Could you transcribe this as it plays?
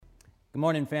Good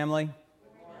morning, family.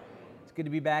 It's good to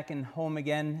be back in home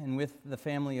again and with the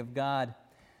family of God.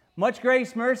 Much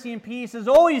grace, mercy, and peace is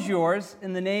always yours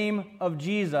in the name of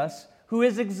Jesus, who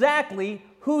is exactly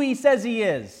who He says He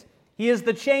is. He is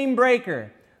the chain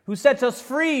breaker who sets us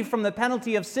free from the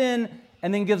penalty of sin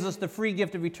and then gives us the free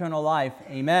gift of eternal life.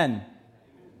 Amen.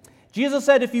 Jesus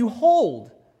said, if you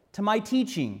hold to my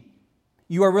teaching,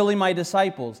 you are really my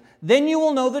disciples. Then you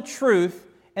will know the truth,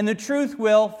 and the truth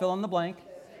will, fill in the blank,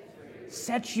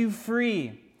 set you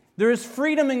free. There is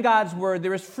freedom in God's Word.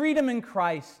 There is freedom in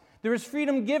Christ. There is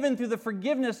freedom given through the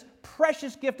forgiveness,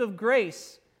 precious gift of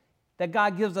grace that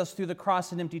God gives us through the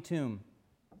cross and empty tomb.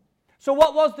 So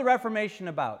what was the Reformation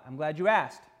about? I'm glad you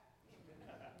asked.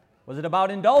 Was it about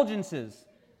indulgences?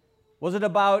 Was it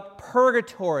about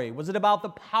purgatory? Was it about the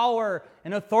power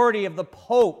and authority of the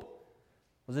Pope?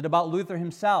 Was it about Luther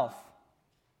himself?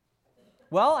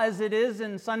 Well, as it is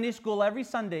in Sunday school every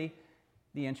Sunday,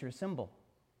 the answer is simple.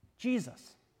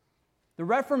 Jesus. The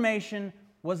Reformation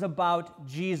was about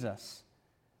Jesus.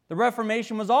 The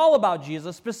Reformation was all about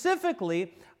Jesus,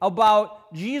 specifically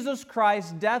about Jesus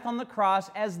Christ's death on the cross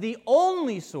as the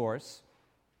only source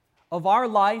of our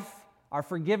life, our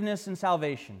forgiveness, and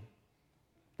salvation.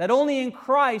 That only in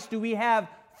Christ do we have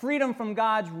freedom from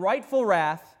God's rightful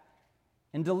wrath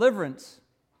and deliverance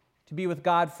to be with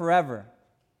God forever.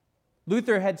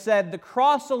 Luther had said, the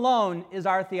cross alone is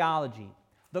our theology.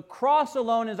 The cross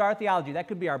alone is our theology. That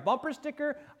could be our bumper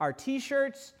sticker, our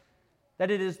t-shirts,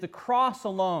 that it is the cross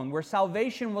alone where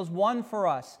salvation was won for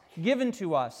us, given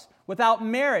to us, without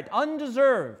merit,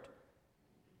 undeserved.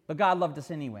 But God loved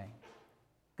us anyway.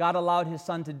 God allowed His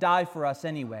Son to die for us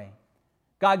anyway.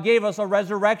 God gave us a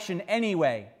resurrection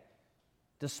anyway,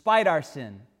 despite our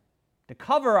sin, to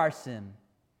cover our sin,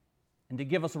 and to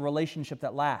give us a relationship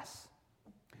that lasts.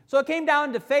 So it came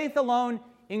down to faith alone,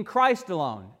 in Christ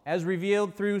alone, as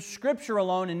revealed through Scripture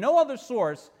alone and no other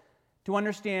source to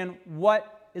understand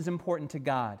what is important to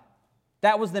God.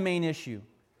 That was the main issue.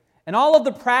 And all of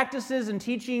the practices and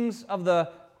teachings of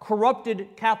the corrupted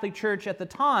Catholic Church at the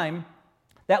time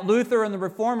that Luther and the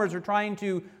Reformers are trying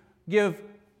to give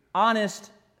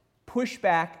honest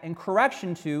pushback and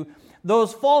correction to,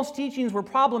 those false teachings were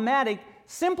problematic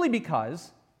simply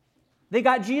because they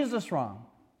got Jesus wrong.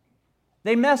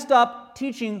 They messed up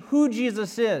teaching who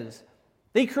Jesus is.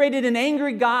 They created an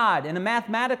angry God and a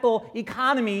mathematical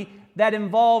economy that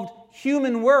involved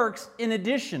human works in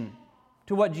addition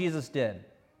to what Jesus did.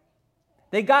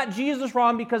 They got Jesus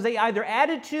wrong because they either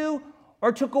added to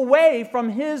or took away from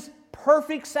His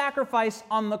perfect sacrifice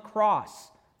on the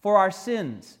cross for our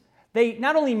sins. They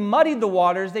not only muddied the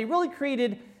waters, they really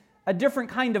created a different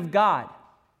kind of God.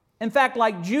 In fact,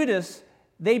 like Judas,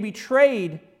 they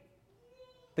betrayed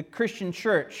the Christian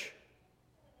church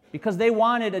because they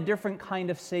wanted a different kind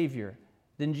of Savior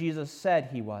than Jesus said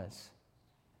He was.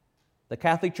 The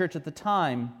Catholic Church at the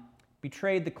time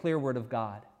betrayed the clear Word of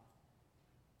God.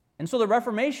 And so the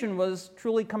Reformation was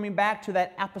truly coming back to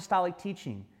that apostolic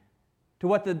teaching, to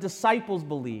what the disciples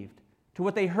believed, to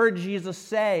what they heard Jesus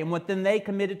say, and what then they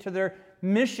committed to their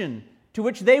mission, to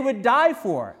which they would die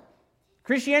for.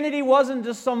 Christianity wasn't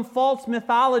just some false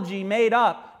mythology made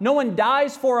up. No one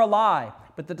dies for a lie.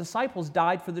 But the disciples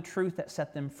died for the truth that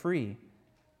set them free.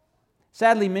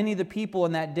 Sadly, many of the people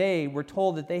in that day were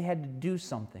told that they had to do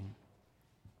something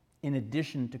in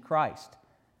addition to Christ.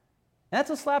 And that's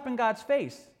a slap in God's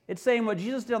face. It's saying what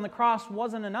Jesus did on the cross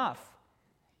wasn't enough.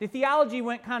 The theology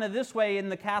went kind of this way in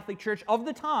the Catholic Church of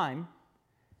the time,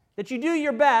 that you do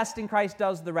your best and Christ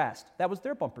does the rest. That was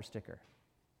their bumper sticker.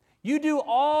 You do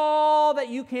all that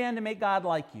you can to make God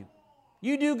like you.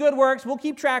 You do good works, we'll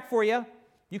keep track for you.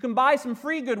 You can buy some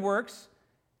free good works,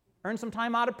 earn some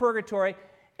time out of purgatory,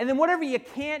 and then whatever you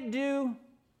can't do,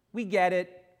 we get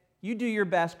it. You do your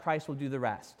best, Christ will do the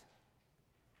rest.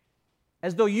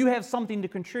 As though you have something to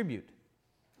contribute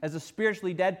as a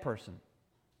spiritually dead person,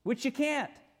 which you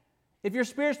can't. If you're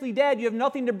spiritually dead, you have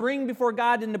nothing to bring before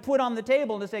God and to put on the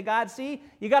table and to say, God, see,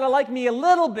 you got to like me a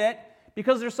little bit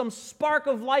because there's some spark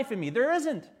of life in me. There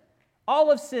isn't. All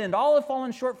have sinned. All have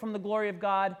fallen short from the glory of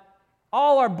God.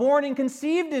 All are born and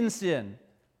conceived in sin.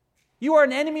 You are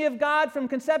an enemy of God from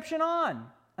conception on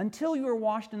until you are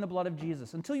washed in the blood of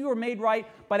Jesus, until you are made right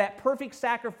by that perfect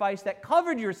sacrifice that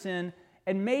covered your sin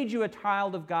and made you a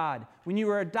child of God when you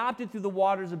were adopted through the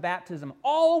waters of baptism.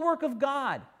 All a work of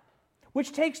God,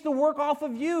 which takes the work off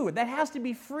of you. That has to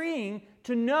be freeing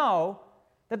to know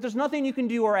that there's nothing you can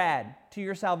do or add to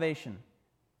your salvation.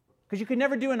 Because you can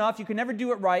never do enough, you can never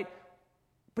do it right,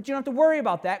 but you don't have to worry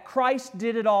about that. Christ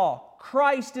did it all.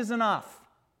 Christ is enough.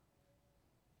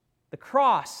 The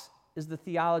cross is the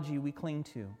theology we cling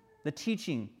to, the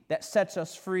teaching that sets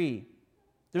us free.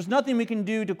 There's nothing we can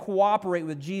do to cooperate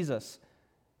with Jesus.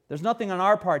 There's nothing on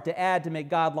our part to add to make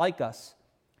God like us.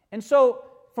 And so,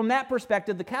 from that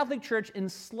perspective, the Catholic Church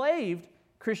enslaved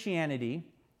Christianity,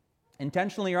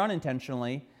 intentionally or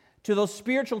unintentionally, to those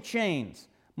spiritual chains.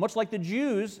 Much like the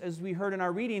Jews, as we heard in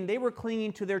our reading, they were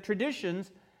clinging to their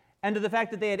traditions and to the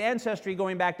fact that they had ancestry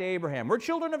going back to Abraham. We're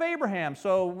children of Abraham,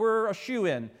 so we're a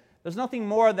shoo-in. There's nothing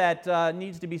more that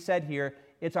needs to be said here.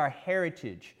 It's our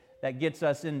heritage that gets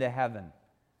us into heaven,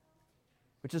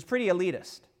 which is pretty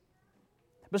elitist.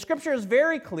 But Scripture is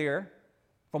very clear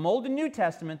from Old and New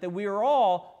Testament that we are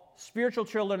all spiritual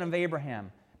children of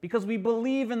Abraham because we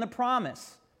believe in the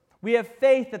promise. We have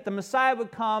faith that the Messiah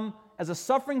would come as a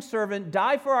suffering servant,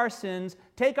 die for our sins,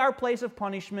 take our place of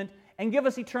punishment, and give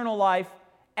us eternal life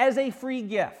as a free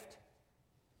gift.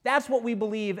 That's what we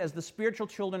believe as the spiritual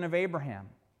children of Abraham.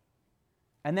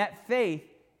 And that faith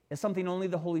is something only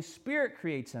the Holy Spirit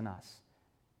creates in us.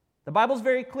 The Bible's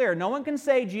very clear. No one can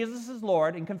say Jesus is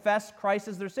Lord and confess Christ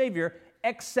as their Savior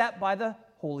except by the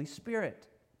Holy Spirit.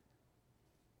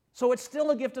 So it's still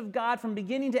a gift of God from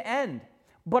beginning to end.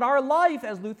 But our life,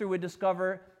 as Luther would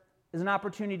discover, is an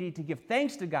opportunity to give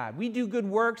thanks to God. We do good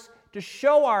works to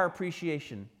show our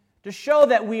appreciation, to show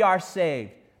that we are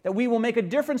saved, that we will make a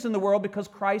difference in the world because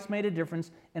Christ made a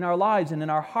difference in our lives and in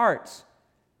our hearts.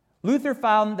 Luther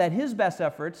found that his best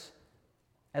efforts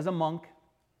as a monk,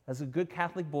 as a good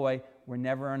Catholic boy, were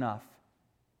never enough.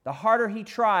 The harder he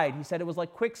tried, he said it was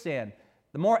like quicksand.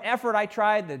 The more effort I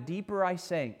tried, the deeper I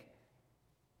sank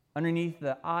underneath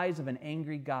the eyes of an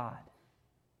angry God.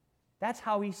 That's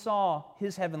how he saw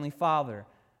his heavenly Father.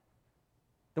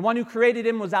 The one who created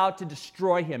him was out to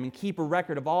destroy him and keep a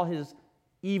record of all his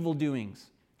evil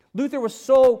doings. Luther was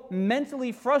so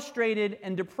mentally frustrated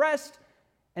and depressed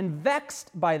and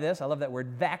vexed by this, I love that word,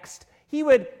 vexed, he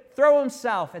would throw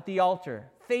himself at the altar,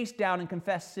 face down, and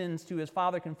confess sins to his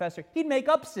father confessor. He'd make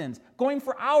up sins, going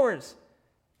for hours.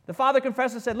 The father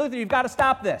confessor said, Luther, you've got to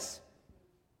stop this.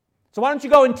 So why don't you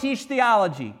go and teach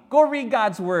theology? Go read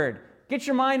God's Word. Get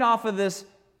your mind off of this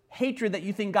hatred that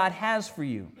you think God has for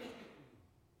you.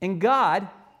 And God,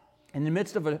 in the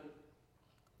midst of a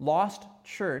lost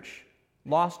church,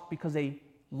 lost because they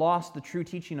lost the true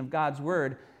teaching of God's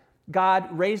Word,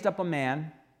 God raised up a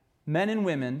man, men and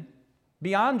women,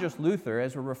 beyond just Luther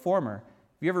as a reformer.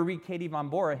 If you ever read Katie von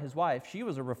Bora, his wife, she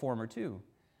was a reformer too.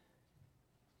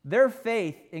 Their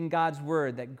faith in God's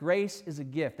Word, that grace is a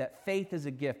gift, that faith is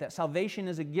a gift, that salvation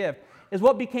is a gift, is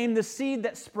what became the seed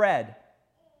that spread.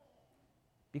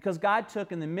 Because God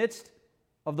took in the midst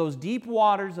of those deep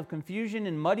waters of confusion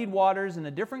and muddied waters and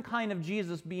a different kind of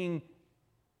Jesus being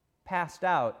passed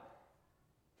out,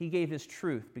 He gave His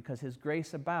truth because His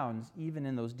grace abounds even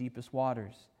in those deepest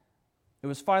waters. It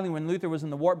was finally when Luther was in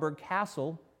the Wartburg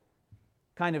Castle,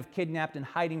 kind of kidnapped and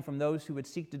hiding from those who would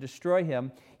seek to destroy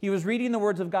him. He was reading the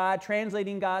words of God,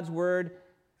 translating God's Word,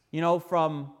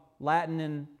 from Latin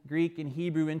and Greek and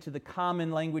Hebrew into the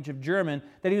common language of German,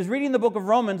 that he was reading the book of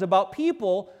Romans about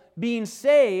people being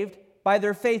saved by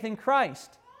their faith in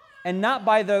Christ and not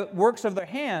by the works of their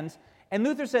hands. And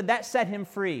Luther said that set him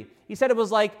free. He said it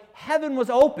was like heaven was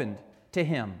opened to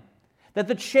him, that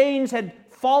the chains had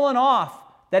fallen off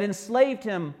that enslaved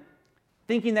him,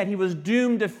 thinking that he was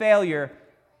doomed to failure,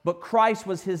 but Christ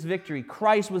was his victory.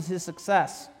 Christ was his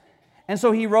success. And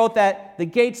so he wrote that the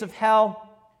gates of hell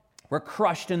were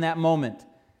crushed in that moment.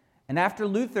 And after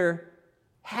Luther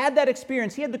had that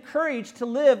experience, he had the courage to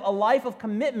live a life of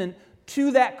commitment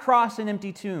to that cross and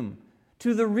empty tomb,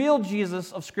 to the real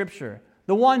Jesus of Scripture,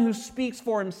 the one who speaks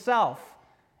for himself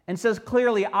and says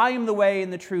clearly, I am the way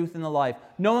and the truth and the life.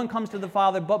 No one comes to the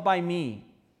Father but by me.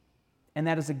 And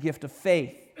that is a gift of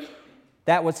faith.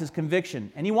 That was his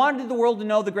conviction. And he wanted the world to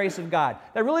know the grace of God.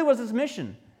 That really was his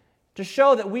mission, to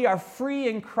show that we are free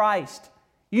in Christ.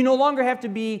 You no longer have to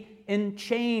be in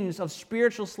chains of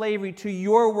spiritual slavery to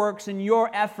your works and your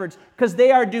efforts, because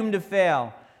they are doomed to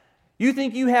fail. You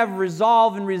think you have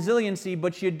resolve and resiliency,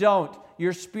 but you don't.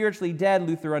 You're spiritually dead,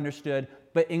 Luther understood,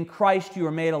 but in Christ you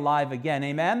are made alive again.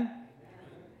 Amen?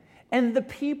 And the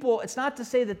people, it's not to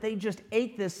say that they just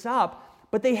ate this up,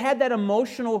 but they had that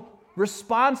emotional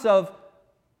response of,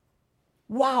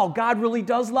 wow, God really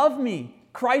does love me.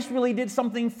 Christ really did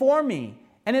something for me.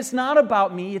 And it's not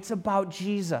about me, it's about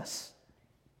Jesus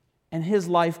and His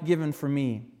life given for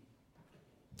me.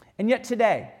 And yet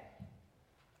today,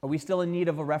 are we still in need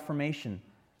of a reformation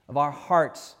of our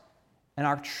hearts and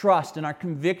our trust and our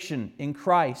conviction in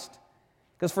Christ?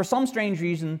 Because for some strange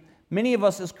reason, many of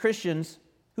us as Christians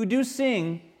who do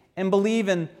sing and believe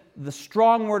in the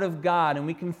strong Word of God, and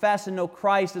we confess and know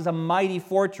Christ as a mighty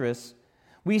fortress,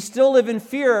 we still live in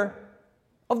fear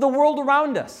of the world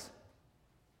around us.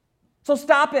 So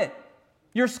stop it.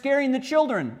 You're scaring the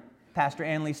children, Pastor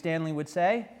Anley Stanley would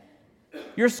say.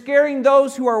 You're scaring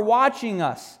those who are watching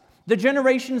us. The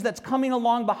generations that's coming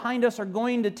along behind us are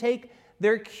going to take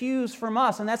their cues from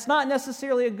us, and that's not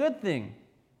necessarily a good thing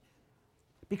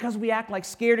because we act like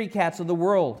scaredy cats of the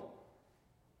world.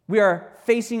 We are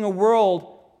facing a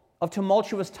world of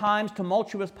tumultuous times,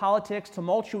 tumultuous politics,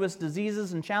 tumultuous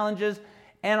diseases and challenges,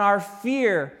 and our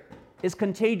fear is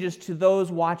contagious to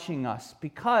those watching us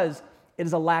because it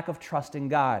is a lack of trust in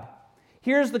God.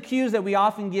 Here's the cues that we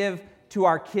often give to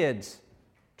our kids,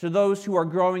 to those who are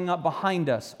growing up behind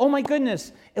us. Oh my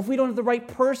goodness, if we don't have the right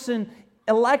person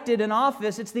elected in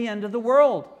office, it's the end of the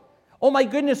world. Oh my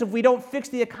goodness, if we don't fix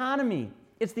the economy,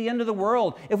 it's the end of the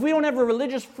world. If we don't have a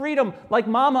religious freedom like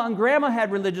Mama and Grandma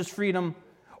had religious freedom,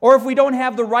 or if we don't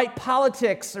have the right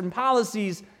politics and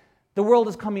policies, the world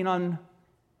is coming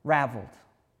unraveled.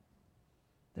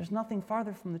 There's nothing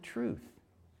farther from the truth.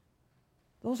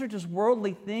 Those are just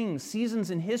worldly things, seasons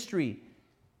in history,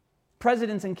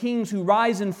 presidents and kings who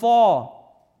rise and fall.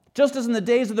 Just as in the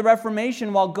days of the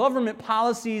Reformation, while government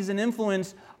policies and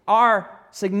influence are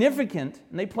significant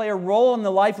and they play a role in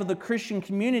the life of the Christian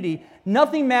community,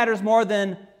 nothing matters more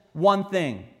than one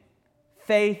thing: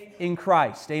 faith in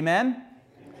Christ. Amen?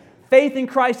 Faith in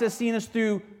Christ has seen us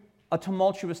through a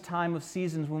tumultuous time of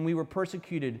seasons when we were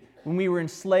persecuted, when we were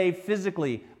enslaved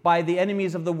physically by the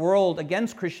enemies of the world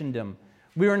against Christendom.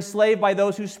 We were enslaved by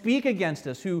those who speak against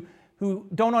us, who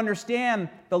don't understand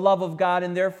the love of God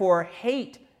and therefore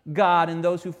hate God and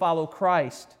those who follow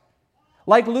Christ.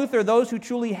 Like Luther, those who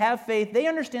truly have faith, they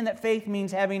understand that faith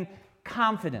means having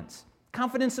confidence.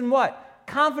 Confidence in what?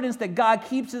 Confidence that God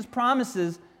keeps His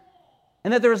promises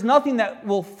and that there is nothing that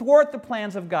will thwart the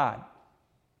plans of God.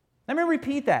 Let me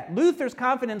repeat that. Luther's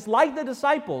confidence, like the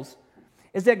disciples,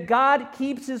 is that God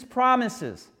keeps His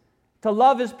promises to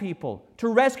love His people, to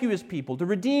rescue His people, to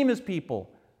redeem His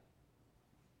people,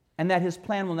 and that His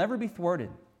plan will never be thwarted.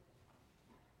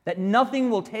 That nothing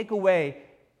will take away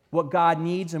what God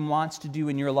needs and wants to do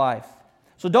in your life.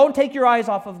 So don't take your eyes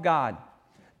off of God.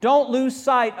 Don't lose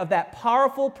sight of that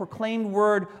powerful proclaimed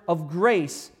word of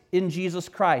grace in Jesus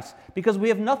Christ, because we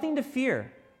have nothing to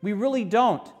fear. We really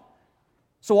don't.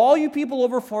 So all you people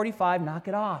over 45, knock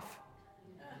it off.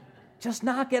 Just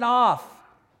knock it off.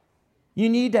 You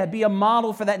need to be a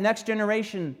model for that next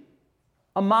generation,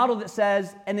 a model that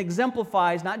says and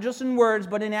exemplifies, not just in words,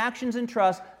 but in actions and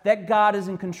trust, that God is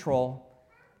in control,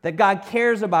 that God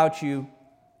cares about you,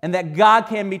 and that God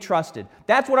can be trusted.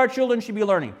 That's what our children should be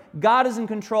learning. God is in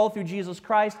control through Jesus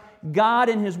Christ. God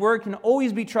and His Word can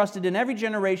always be trusted in every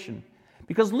generation.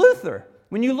 Because Luther,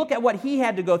 when you look at what he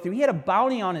had to go through, he had a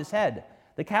bounty on his head.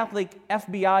 The Catholic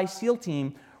FBI SEAL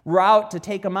team were out to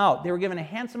take him out. They were given a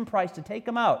handsome price to take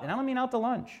him out. And I don't mean out to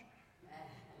lunch.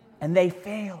 And they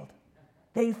failed.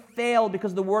 They failed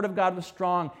because the Word of God was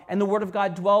strong and the Word of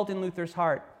God dwelt in Luther's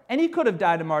heart. And he could have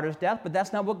died a martyr's death, but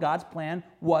that's not what God's plan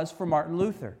was for Martin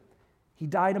Luther. He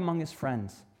died among his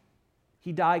friends.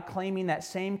 He died claiming that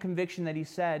same conviction that he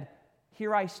said,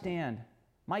 "Here I stand.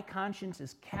 My conscience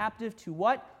is captive to"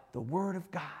 what? The Word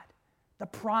of God, the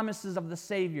promises of the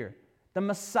Savior, the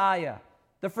Messiah,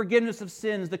 the forgiveness of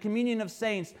sins, the communion of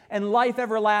saints, and life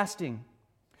everlasting.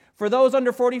 For those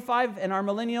under 45 and our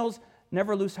millennials,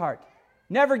 never lose heart.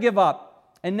 Never give up.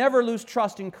 And never lose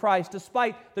trust in Christ,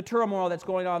 despite the turmoil that's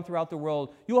going on throughout the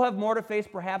world. You'll have more to face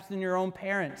perhaps than your own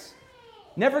parents.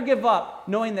 Never give up,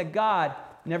 knowing that God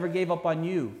never gave up on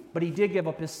you, but He did give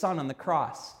up His Son on the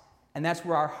cross. And that's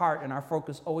where our heart and our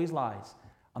focus always lies,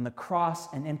 on the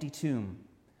cross and empty tomb.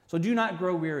 So do not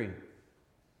grow weary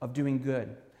of doing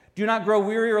good. Do not grow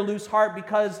weary or lose heart,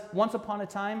 because once upon a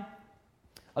time,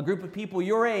 a group of people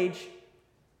your age,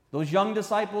 those young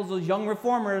disciples, those young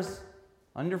reformers,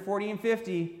 under 40 and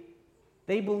 50,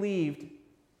 they believed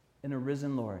in a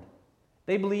risen Lord.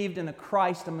 They believed in a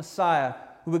Christ, a Messiah,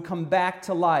 who would come back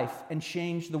to life and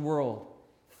change the world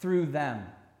through them,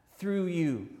 through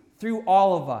you, through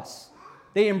all of us.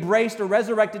 They embraced a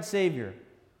resurrected Savior.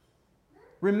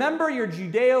 Remember your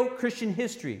Judeo-Christian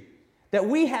history, that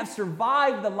we have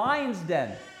survived the lion's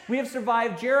den. We have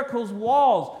survived Jericho's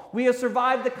walls. We have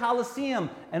survived the Colosseum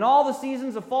and all the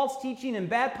seasons of false teaching and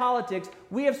bad politics.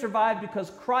 We have survived because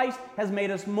Christ has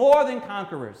made us more than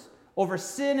conquerors over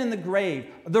sin and the grave,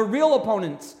 the real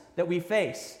opponents that we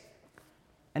face.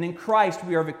 And in Christ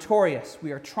we are victorious.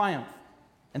 We are triumphant.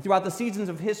 And throughout the seasons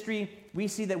of history, we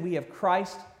see that we have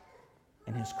Christ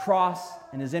and His cross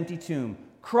and His empty tomb.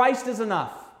 Christ is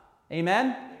enough.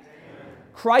 Amen?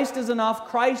 Christ is enough.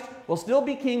 Christ will still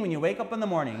be king when you wake up in the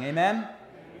morning. Amen?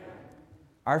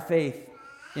 Our faith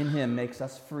in Him makes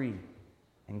us free.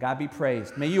 And God be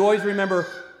praised. May you always remember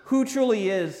who truly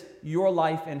is your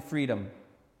life and freedom,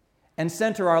 and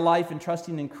center our life in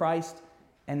trusting in Christ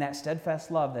and that steadfast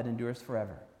love that endures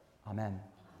forever. Amen.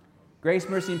 Grace,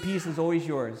 mercy, and peace is always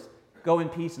yours. Go in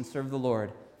peace and serve the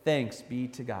Lord. Thanks be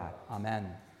to God. Amen.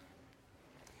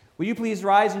 Will you please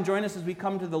rise and join us as we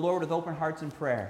come to the Lord with open hearts and prayer?